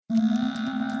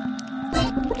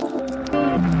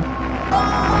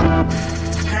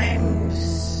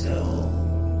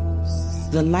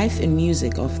The life and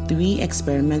music of 3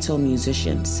 experimental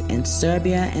musicians in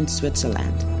Serbia and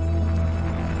Switzerland.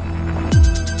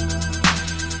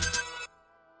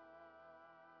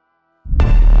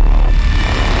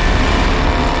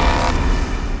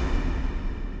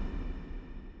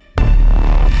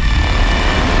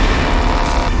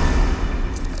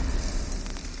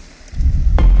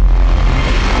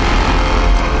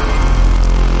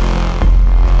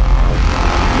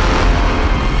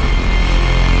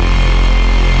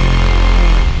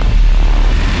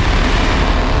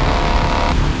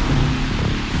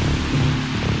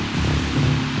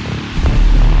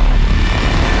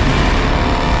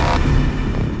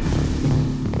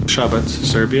 Šabac,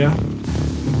 Serbia.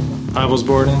 I was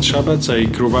born in Šabac, I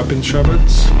grew up in Šabac.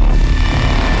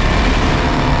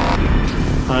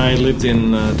 I lived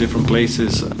in different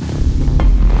places.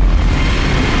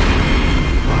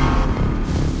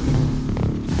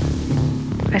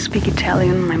 I speak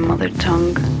Italian, my mother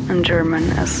tongue, and German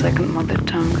as second mother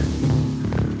tongue.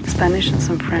 Spanish and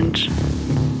some French.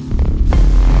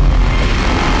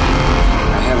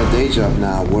 I have a day job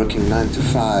now, working 9 to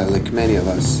 5 like many of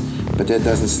us. But that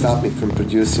doesn't stop me from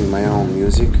producing my own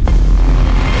music.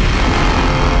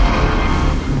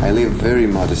 I live a very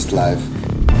modest life.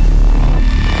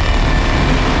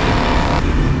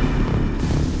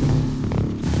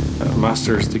 A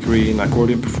master's degree in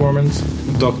accordion performance,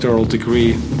 doctoral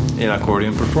degree in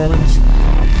accordion performance.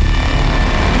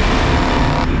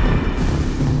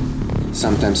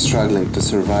 Sometimes struggling to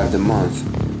survive the month,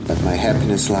 but my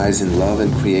happiness lies in love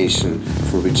and creation,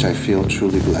 for which I feel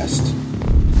truly blessed.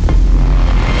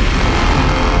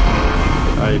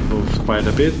 I moved quite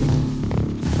a bit.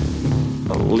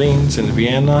 Linz and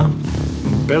Vienna,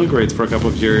 Belgrade for a couple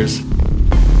of years,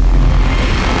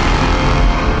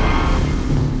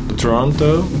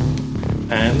 Toronto,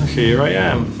 and here I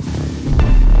am.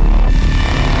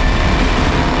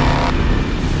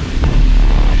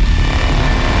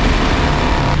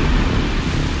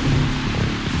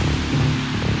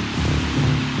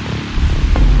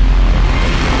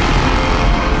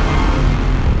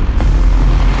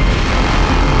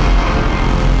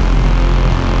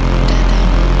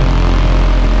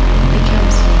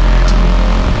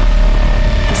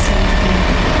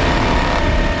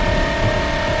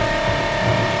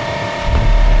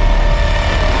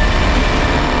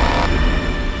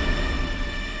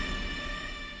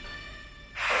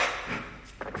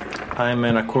 I'm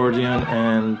an accordion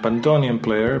and bandoneon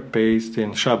player based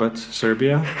in Šabac,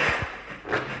 Serbia.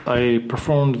 I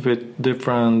performed with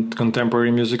different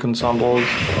contemporary music ensembles.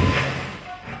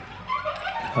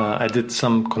 I did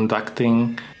some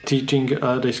conducting, teaching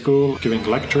at a school, giving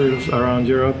lectures around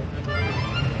Europe.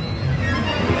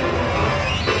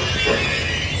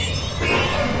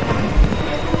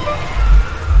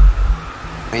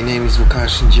 My name is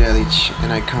Vukašin Đelić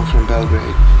and I come from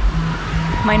Belgrade.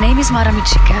 My name is Mara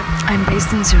Micciche. I'm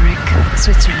based in Zurich,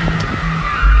 Switzerland.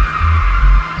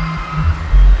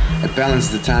 I balance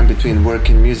the time between work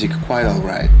and music quite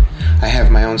alright. I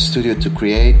have my own studio to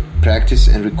create, practice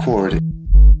and record.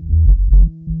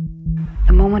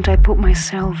 The moment I put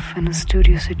myself in a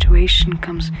studio situation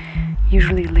comes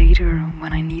usually later,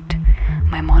 when I need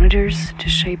my monitors to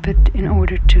shape it in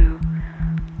order to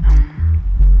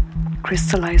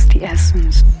crystallize the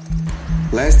essence.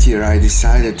 Last year I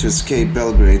decided to escape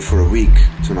Belgrade for a week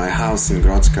to my house in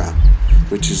Grocka,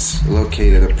 which is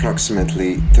located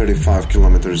approximately 35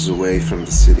 kilometers away from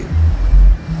the city.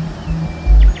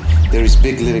 There is a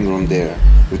big living room there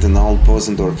with an old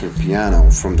Bosendorfer piano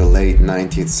from the late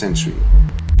 19th century.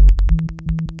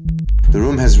 The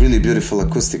room has really beautiful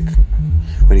acoustic.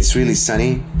 When it's really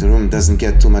sunny, the room doesn't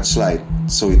get too much light,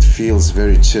 so it feels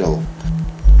very chill.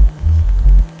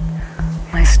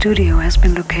 My studio has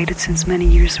been located since many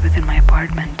years within my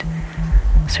apartment,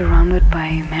 surrounded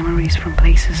by memories from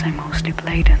places I mostly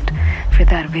played and for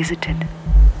that visited.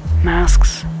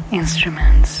 Masks,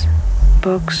 instruments,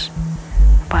 books,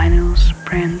 vinyls,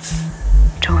 prints,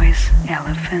 toys,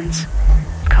 elephants,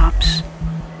 cups,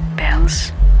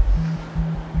 bells.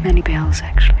 Many bells,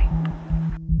 actually.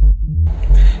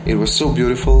 It was so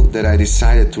beautiful that I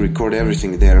decided to record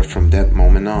everything there from that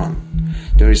moment on.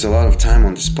 There is a lot of time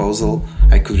on disposal.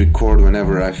 I could record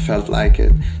whenever I felt like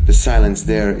it. The silence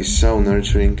there is so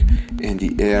nurturing and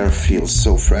the air feels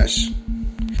so fresh.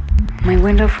 My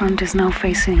window front is now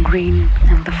facing green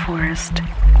and the forest,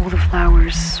 all the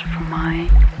flowers from my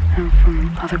and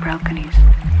from other balconies.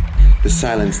 The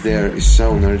silence there is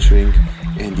so nurturing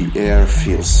and the air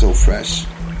feels so fresh.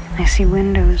 I see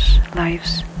windows,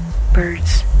 lives,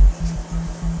 birds.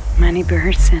 tiny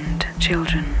birds and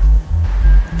children.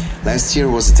 Last year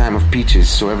was the time of peaches,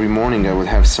 so every morning I would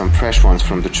have some fresh ones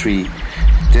from the tree.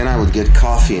 Then I would get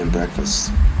coffee and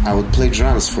breakfast. I would play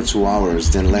drums for 2 hours,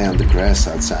 then lay on the grass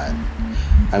outside.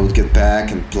 I would get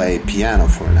back and play piano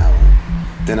for an hour.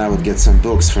 Then I would get some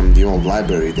books from the old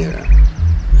library there.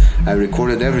 I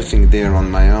recorded everything there on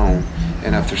my own,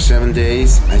 and after 7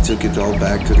 days, I took it all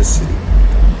back to the city.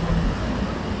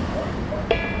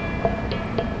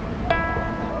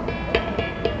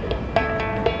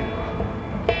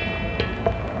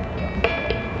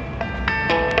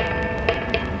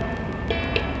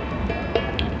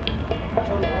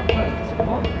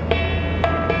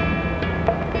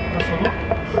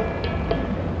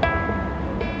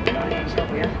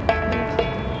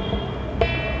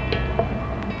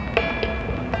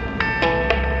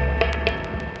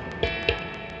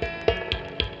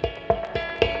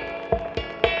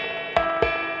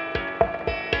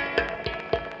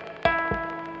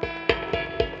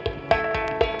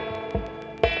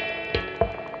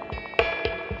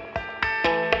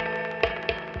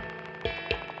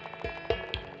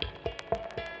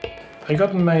 I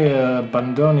got my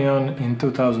bandoneon in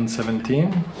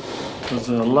 2017. It was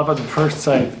a love at first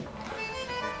sight.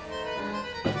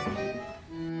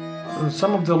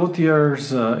 Some of the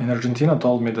luthiers in Argentina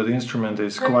told me that the instrument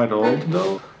is quite old,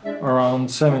 though, around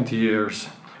 70 years.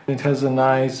 It has a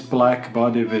nice black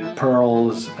body with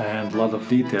pearls and a lot of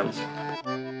details.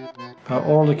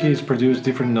 All the keys produce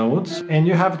different notes, and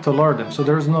you have to learn them, so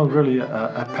there's no really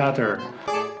a pattern.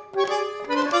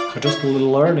 So just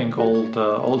learning all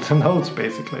the notes,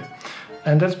 basically.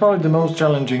 And that's probably the most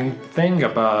challenging thing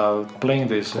about playing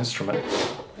this instrument.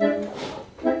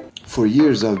 For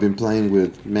years I've been playing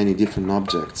with many different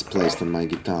objects placed on my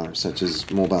guitar, such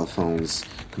as mobile phones,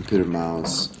 computer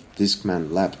mouse,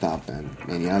 Discman, laptop, and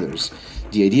many others.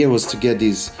 The idea was to get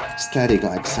these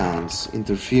static-like sounds,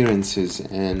 interferences,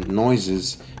 and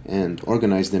noises, and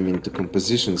organize them into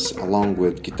compositions along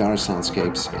with guitar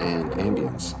soundscapes and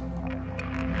ambience.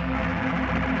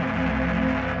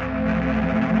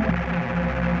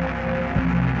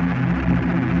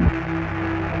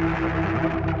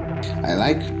 I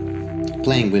like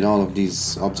playing with all of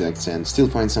these objects and still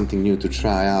find something new to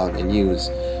try out and use,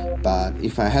 but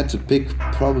if I had to pick,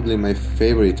 probably my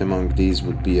favorite among these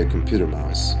would be a computer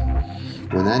mouse.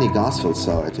 When Annie Gosfeld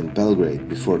saw it in Belgrade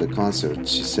before the concert,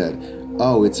 she said,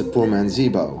 "Oh, it's a poor man's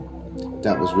Zebo."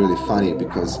 That was really funny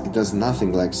because it does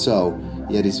nothing like so,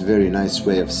 yet it's a very nice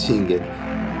way of seeing it.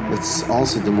 It's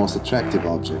also the most attractive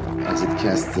object as it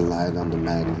casts the light on the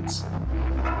magnets.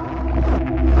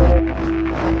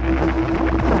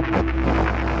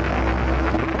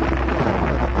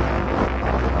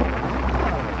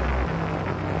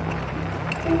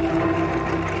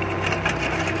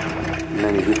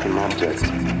 Many different objects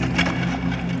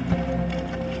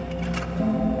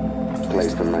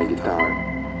placed on my guitar.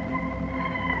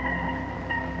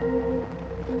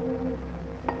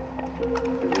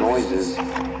 The noises,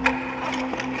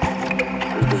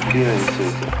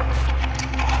 interferences,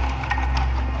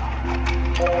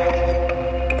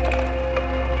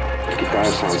 guitar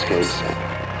soundscapes.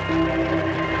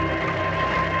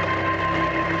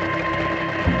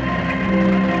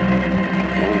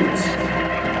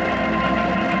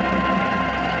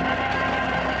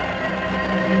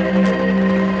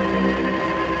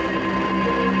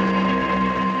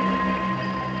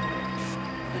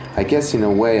 I guess in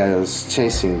a way I was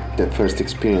chasing that first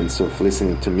experience of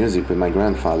listening to music with my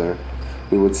grandfather.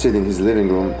 We would sit in his living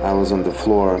room. I was on the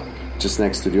floor just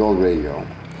next to the old radio.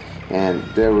 And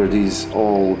there were these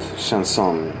old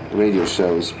chanson radio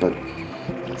shows, but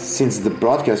since the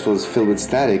broadcast was filled with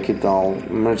static, it all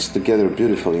merged together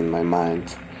beautifully in my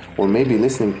mind. Or maybe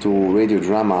listening to radio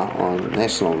drama on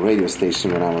national radio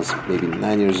station when I was maybe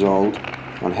 9 years old,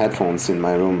 on headphones in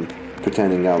my room,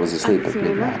 pretending I was asleep at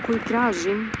midnight. Koju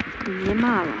tražim nije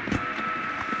mala.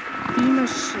 Ti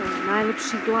imaš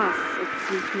najlepši glas od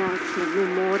svih nas na dnu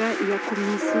mora i ako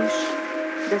misliš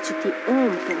da će ti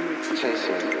on pomoći.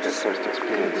 Chasing that first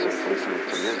experience of listening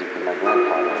to music with my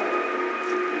grandfather.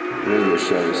 Radio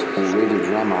shows and radio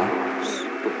drama.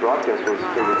 The broadcast was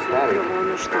filled with static.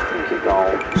 It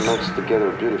all merged together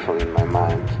beautifully in my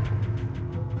mind.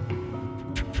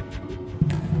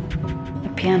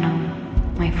 The piano,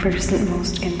 my first and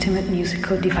most intimate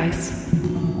musical device.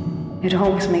 It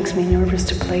always makes me nervous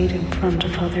to play it in front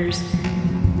of others,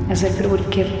 as if it would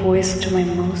give voice to my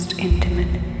most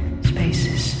intimate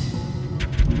spaces.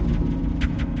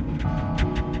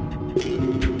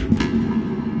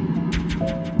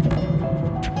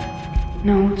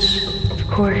 Notes,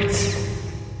 chords,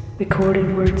 recorded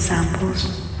word samples,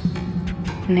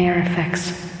 and air effects.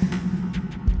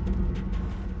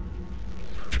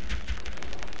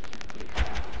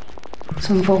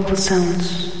 some vocal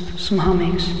sounds, some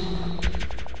hummings,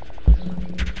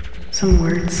 some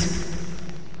words,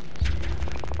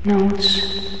 notes,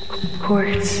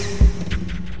 chords,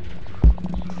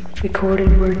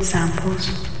 recorded word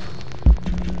samples,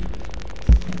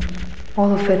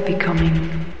 all of it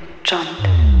becoming chant.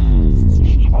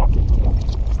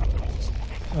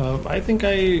 I think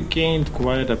I gained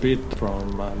quite a bit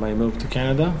from my move to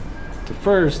Canada. The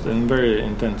first and very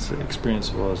intense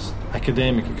experience was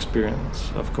academic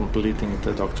experience of completing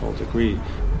the doctoral degree.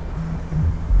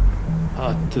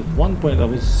 At one point I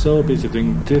was so busy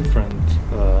doing different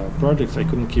projects I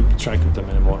couldn't keep track of them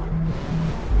anymore.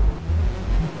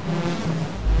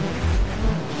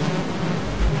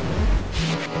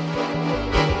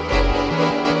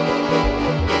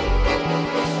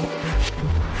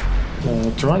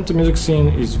 Toronto music scene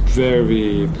is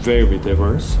very, very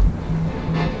diverse.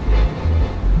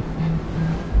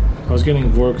 I was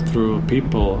getting work through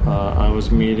people I was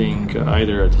meeting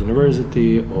either at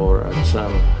university or at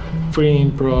some free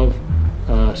improv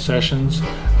sessions,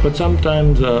 but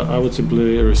sometimes I would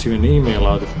simply receive an email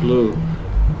out of blue,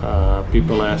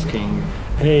 people asking,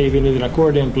 "Hey, we need an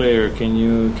accordion player, can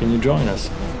you join us?"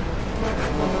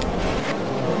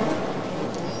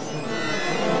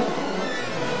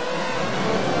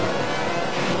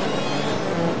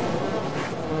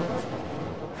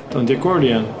 On the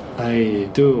accordion, I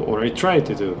do, or I try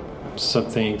to do,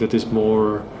 something that is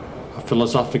more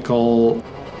philosophical,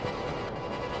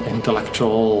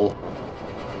 intellectual,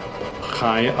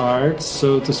 high art,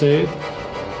 so to say it.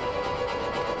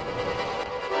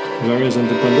 Whereas on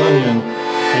the bandoneon,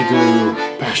 I do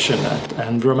passionate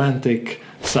and romantic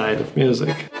side of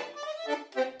music.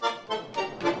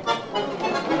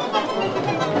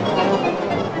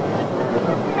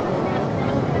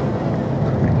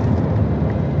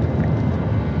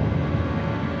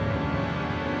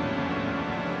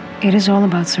 It is all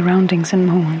about surroundings and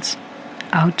moments,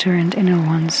 outer and inner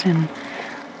ones, and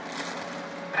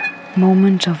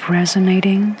moment of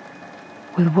resonating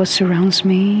with what surrounds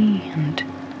me and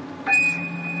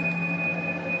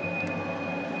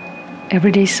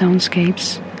everyday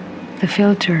soundscapes. The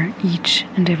filter each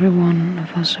and every one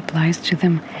of us applies to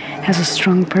them has a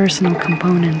strong personal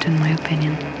component, in my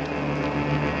opinion.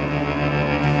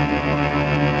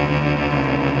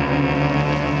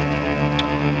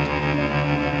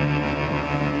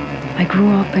 I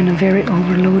grew up in a very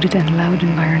overloaded and loud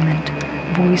environment,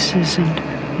 voices and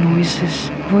noises,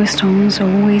 voice tones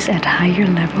always at higher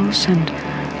levels and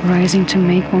rising to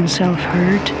make oneself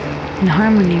heard in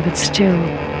harmony, but still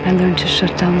I learned to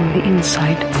shut down on the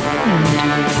inside and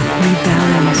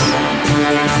rebalance.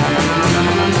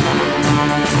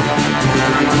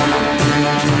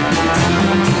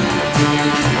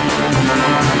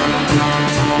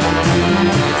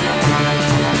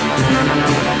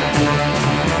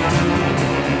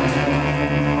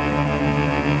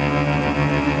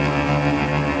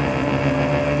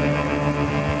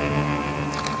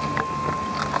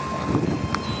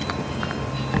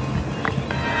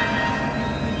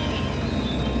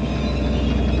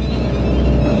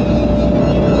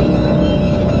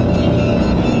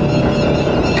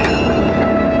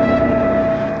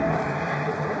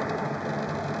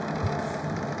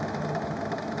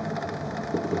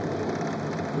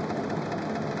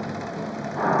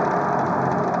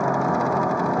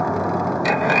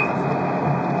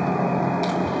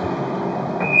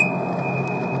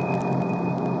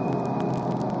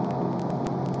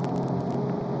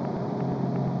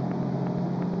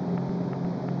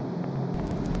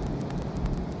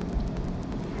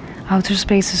 Outer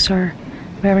spaces are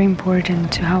very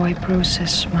important to how I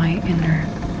process my inner.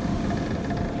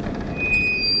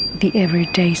 The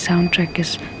everyday soundtrack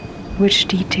is which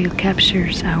detail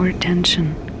captures our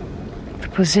attention, the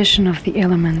position of the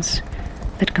elements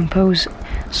that compose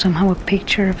somehow a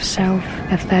picture of self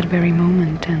at that very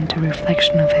moment and a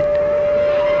reflection of it.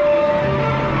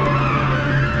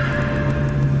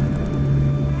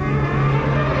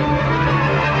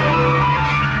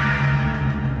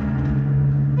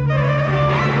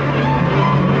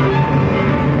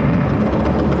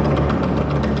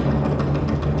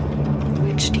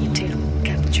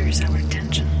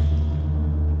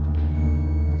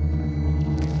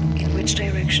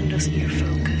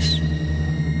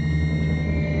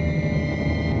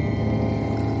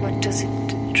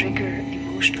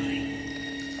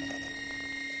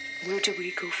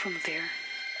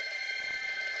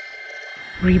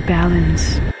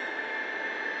 Rebalance.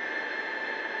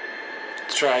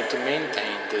 Try to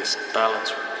maintain this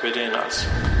balance within us.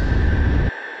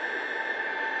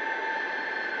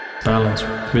 Balance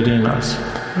within us.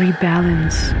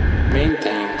 Rebalance.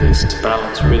 Maintain this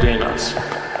balance within us.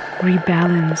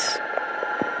 Rebalance.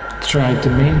 Try to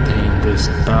maintain this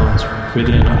balance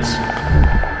within us.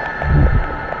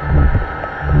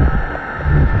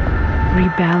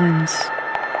 Rebalance.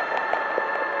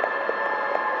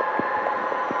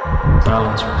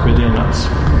 Balance within us.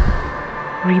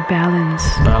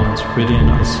 Rebalance. Balance within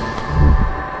us.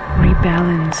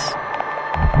 Rebalance.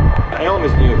 I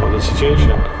always knew about the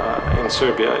situation in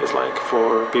Serbia is like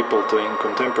for people doing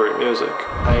contemporary music.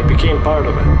 I became part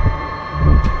of it.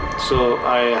 So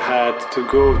I had to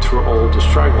go through all the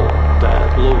struggle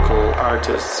that local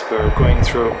artists were going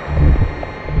through.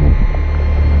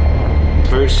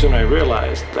 Very soon I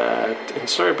realized that in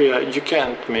Serbia you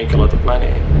can't make a lot of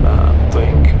money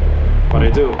doing what I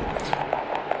do.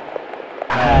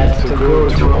 I had to go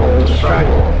through all the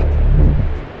struggle.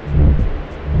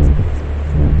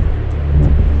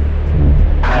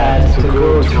 To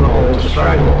go through all the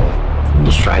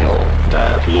struggle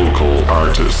that local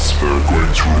artists were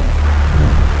going through.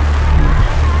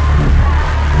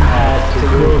 Had to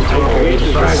go through all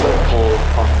the struggle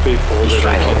of people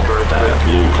that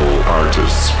local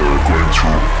artists were going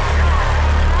through.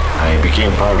 I became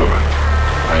part of it.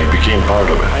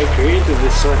 I created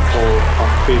this circle of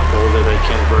people that I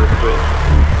can work with.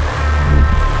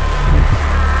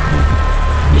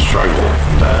 The struggle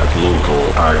that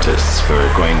local artists were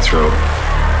going through.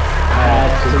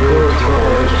 Had to go through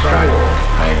all the struggle.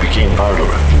 I became part of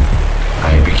it.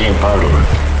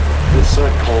 The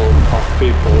circle of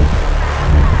people.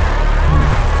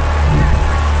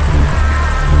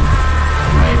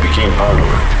 I became part of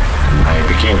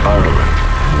it.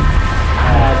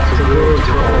 Had to go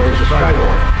through all the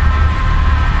struggle.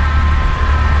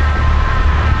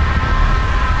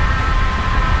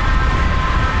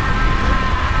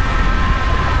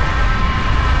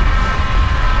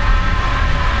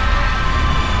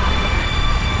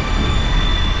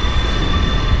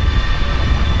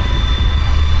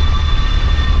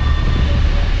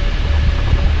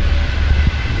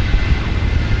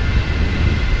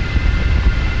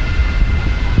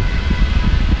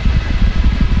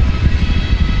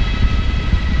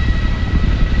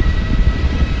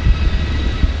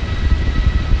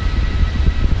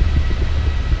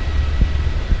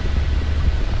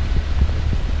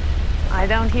 I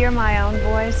don't hear my own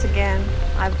voice again.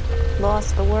 I've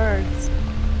lost the words.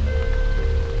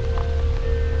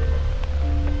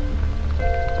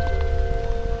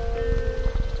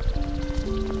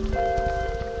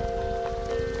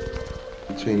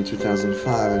 Between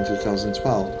 2005 and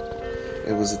 2012,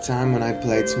 it was a time when I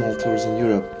played small tours in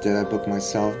Europe that I booked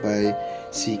myself by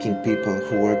seeking people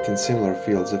who worked in similar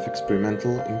fields of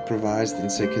experimental, improvised and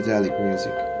psychedelic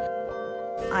music.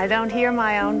 I don't hear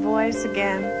my own voice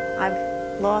again. I've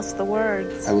lost the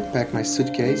words. I would pack my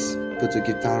suitcase, put a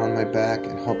guitar on my back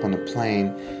and hop on a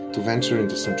plane to venture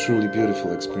into some truly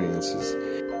beautiful experiences.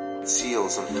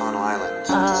 Seals on Fano Island.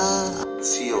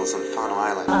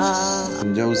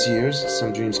 In those years,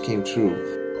 some dreams came true.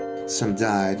 Some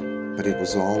died, but it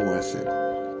was all worth it.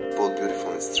 Both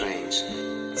beautiful and strange.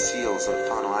 Seals on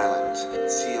Fano Island.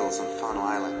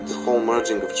 The whole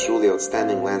merging of truly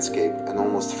outstanding landscape and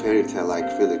almost fairy tale-like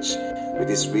village with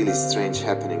these really strange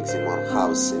happenings in one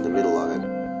house in the middle of it.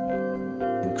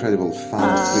 Incredible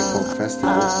fun street folk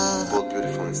festivals, both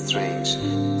beautiful and strange.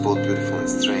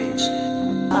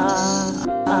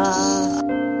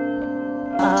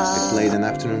 I played an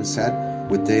afternoon set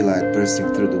with daylight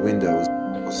bursting through the windows.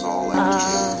 It was all like a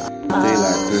dream.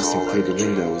 Daylight bursting through the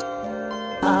windows. It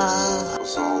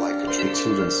was all like a dream.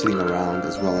 Children sitting around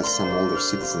as well as some older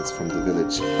citizens from the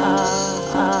village.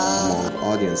 Among an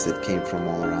audience that came from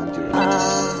all around Europe.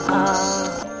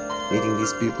 Meeting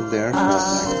these people there felt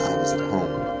like I was at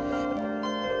home.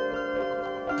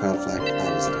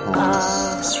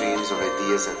 Streams of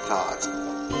ideas and thoughts.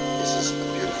 This is a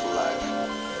beautiful life.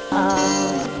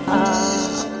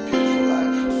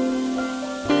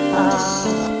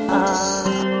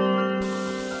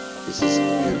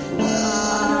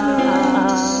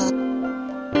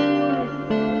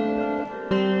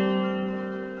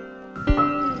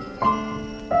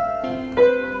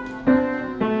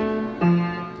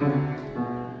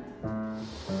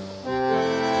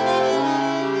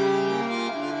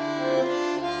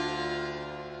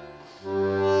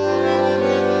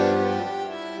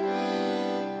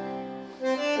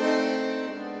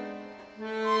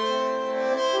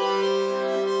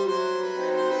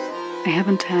 I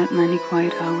haven't had many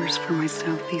quiet hours for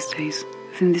myself these days.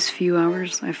 Within these few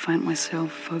hours, I find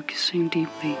myself focusing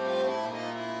deeply,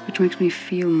 which makes me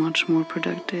feel much more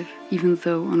productive, even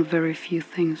though on very few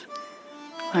things.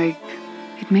 Like,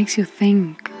 it makes you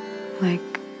think,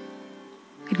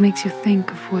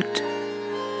 of what...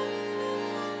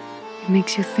 It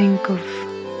makes you think of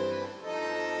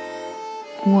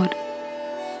what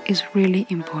is really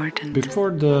important.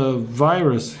 Before the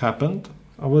virus happened,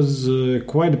 I was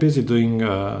quite busy doing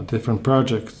different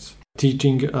projects,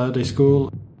 teaching at a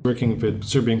school, working with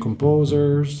Serbian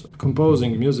composers,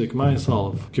 composing music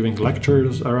myself, giving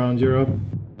lectures around Europe.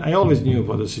 I always knew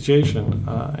what the situation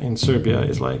in Serbia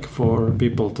is like for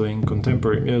people doing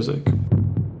contemporary music.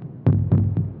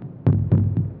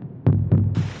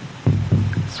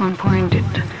 At some point it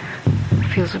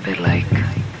feels a bit like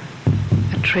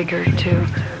a trigger to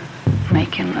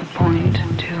making a point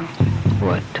to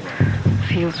what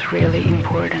feels really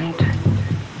important,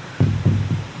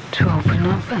 to open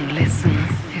up and listen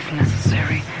if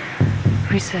necessary,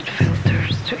 reset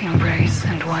filters to embrace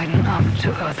and widen up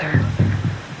to other,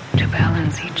 to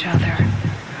balance each other.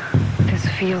 This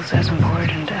feels as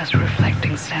important as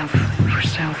reflecting self for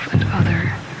self and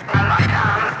other.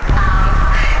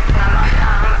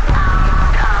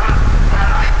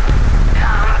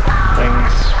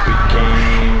 Things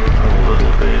became a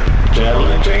little bit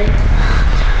challenging.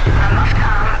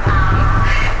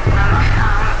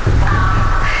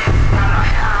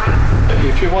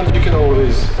 If you want, you can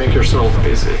always make yourself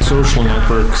busy. Social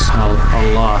networks help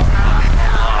a lot.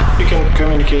 You can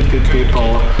communicate with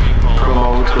people,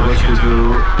 promote what you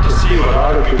do, to see what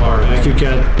other people are doing. You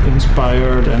get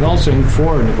inspired and also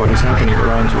informed of what is happening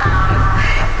around you.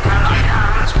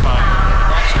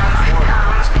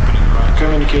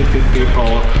 Communicate with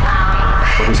people,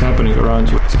 what is happening around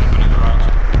you.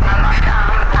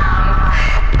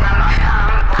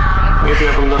 Maybe I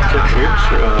will not get rich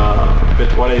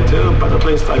with what I do, but at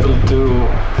least I will do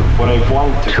what I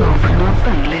want to do. Open up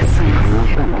and listen.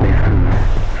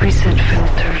 Reset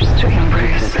filters to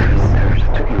embrace.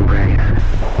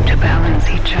 To balance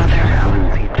each other.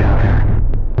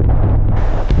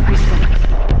 Reset.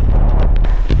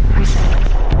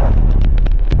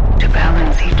 To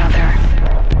balance each other.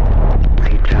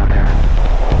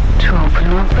 To open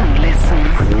up and listen.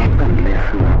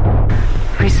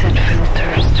 Reset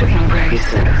filters to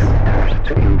embrace.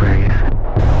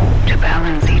 To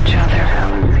balance each other.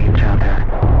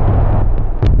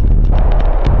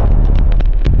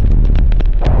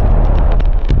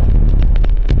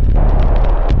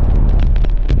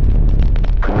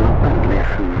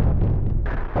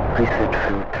 Reset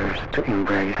filters to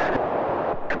embrace.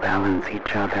 To balance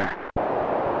each other.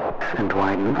 And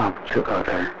widen up to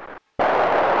other.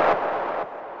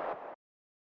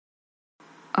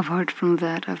 Apart from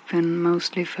that, I've been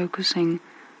mostly focusing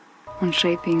on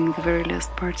shaping the very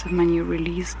last parts of my new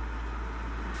release.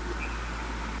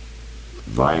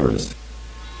 Virus.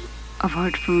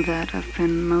 Apart from that, I've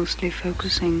been mostly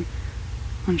focusing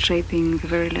on shaping the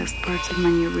very last parts of my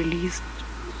new release.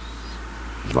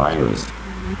 Virus.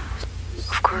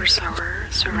 Of course, our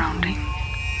surrounding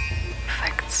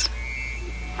effects,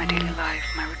 my daily life,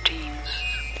 my routines,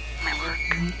 my work,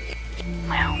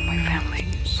 my home, my family,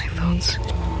 my thoughts.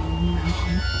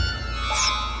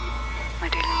 My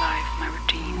daily life, my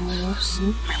routines,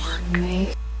 my work,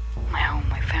 my home,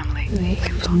 my family, my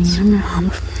thoughts.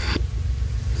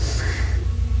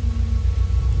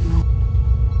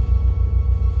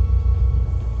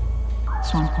 At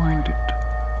some point it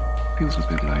feels a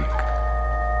bit like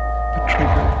a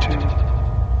trigger to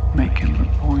making a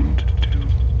point to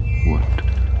what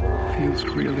feels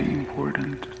really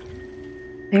important.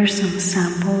 There's some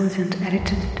samples and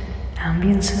edited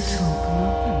ambiences. Open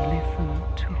up and listen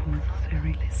to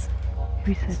necessary listen.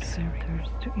 Reset filters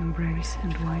to embrace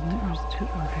and widen up to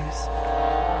others.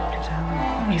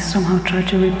 I somehow try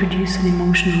to reproduce an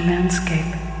emotional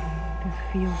landscape. This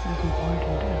feels as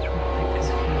important as reflective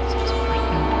feels as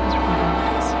present as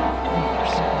realities.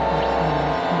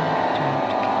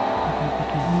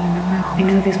 I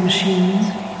know this machine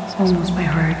almost by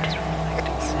heart.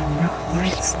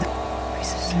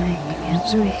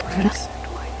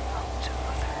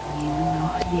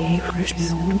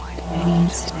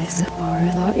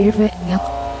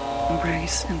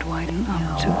 Embrace and widen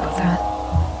up to other.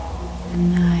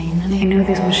 I know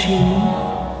this machine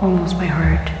almost by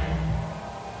heart.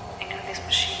 I know this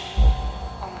machine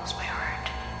almost by heart.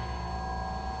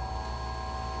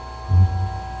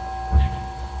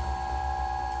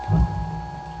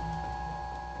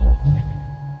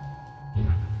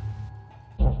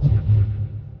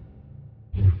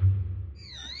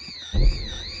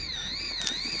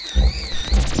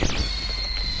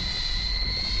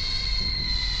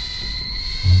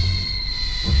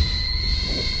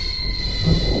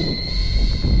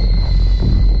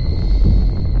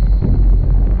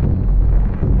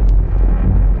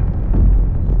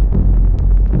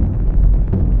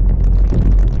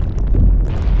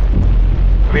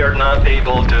 we are not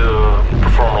able to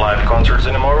perform live concerts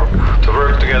anymore, to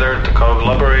work together, to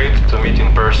collaborate, to meet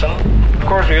in person. Of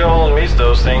course, we all miss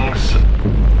those things.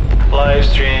 Live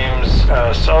streams,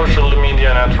 social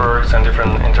media networks and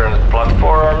different internet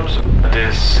platforms.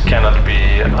 This cannot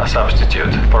be a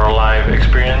substitute for a live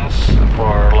experience,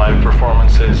 for live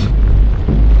performances.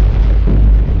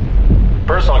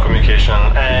 Personal communication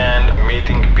and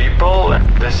meeting people,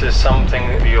 this is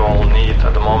something we all need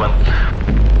at the moment.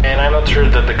 And I'm not sure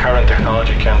that the current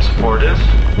technology can support this.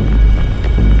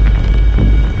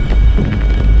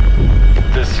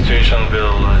 This situation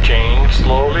will change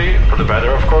slowly, for the better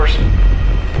of course.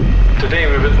 Today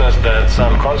we witnessed that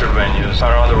some concert venues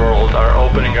around the world are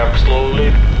opening up slowly.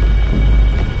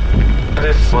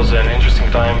 This was an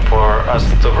interesting time for us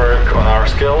to work on our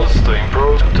skills, to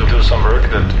improve, to do some work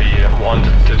that we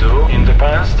wanted to do in the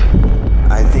past.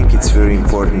 I think it's very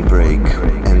important break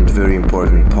and very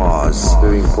important pause.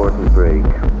 Very important break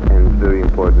and very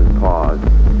important pause.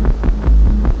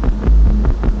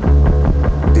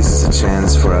 This is a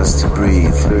chance for us to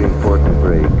breathe. Very important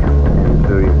break and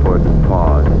very important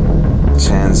pause.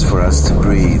 Chance for us to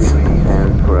breathe.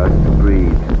 Chance for us to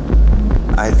breathe.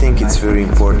 I think it's very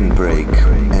important break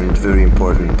and very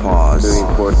important pause. Very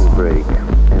important break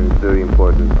and very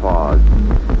important pause.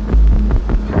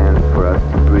 Chance for us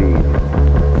to breathe.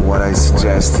 What I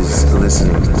suggest is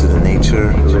listening to the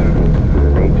nature,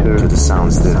 to the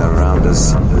sounds that are around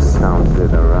us,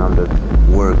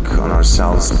 work on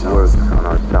ourselves,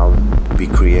 be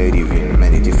creative in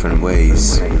many different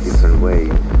ways. To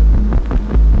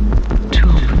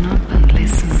open up and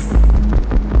listen.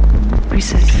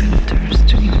 Reset filters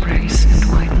to embrace and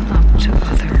widen up to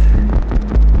other.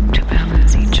 To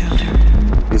balance each other.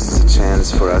 This is a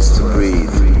chance for us to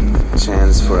breathe.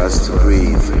 Chance for us to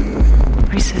breathe.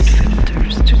 Reset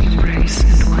filters to embrace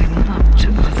and widen up to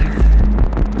other.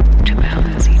 To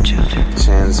balance each other.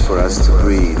 Chance for us to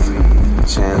breathe.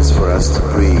 Chance for us to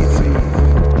breathe.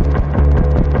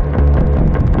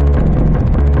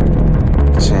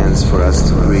 Chance for us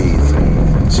to breathe.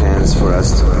 Chance for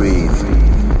us to breathe.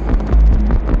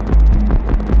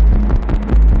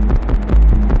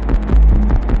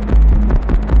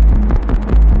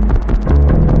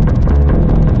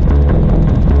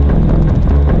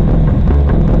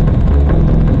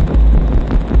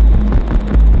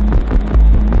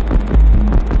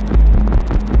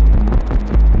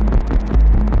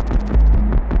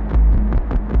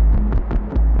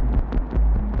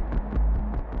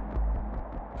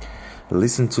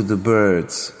 Listen to the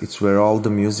birds, it's where all the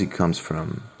music comes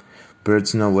from.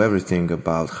 Birds know everything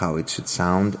about how it should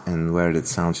sound and where that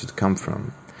sound should come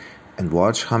from. And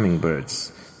watch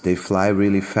hummingbirds, they fly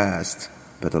really fast,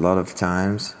 but a lot of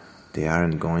times they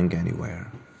aren't going anywhere.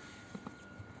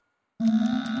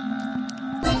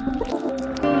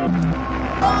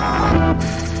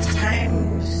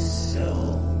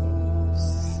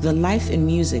 The life and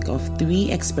music of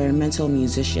 3 experimental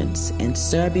musicians in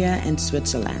Serbia and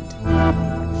Switzerland,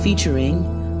 featuring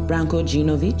Branko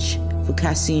Džinović,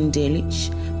 Vukašin Đelić,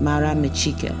 Mara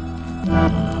Micciche,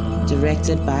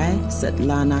 directed by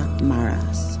Svetlana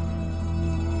Maraš.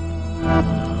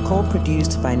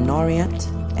 Co-produced by Noriat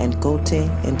and Goethe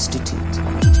Institute.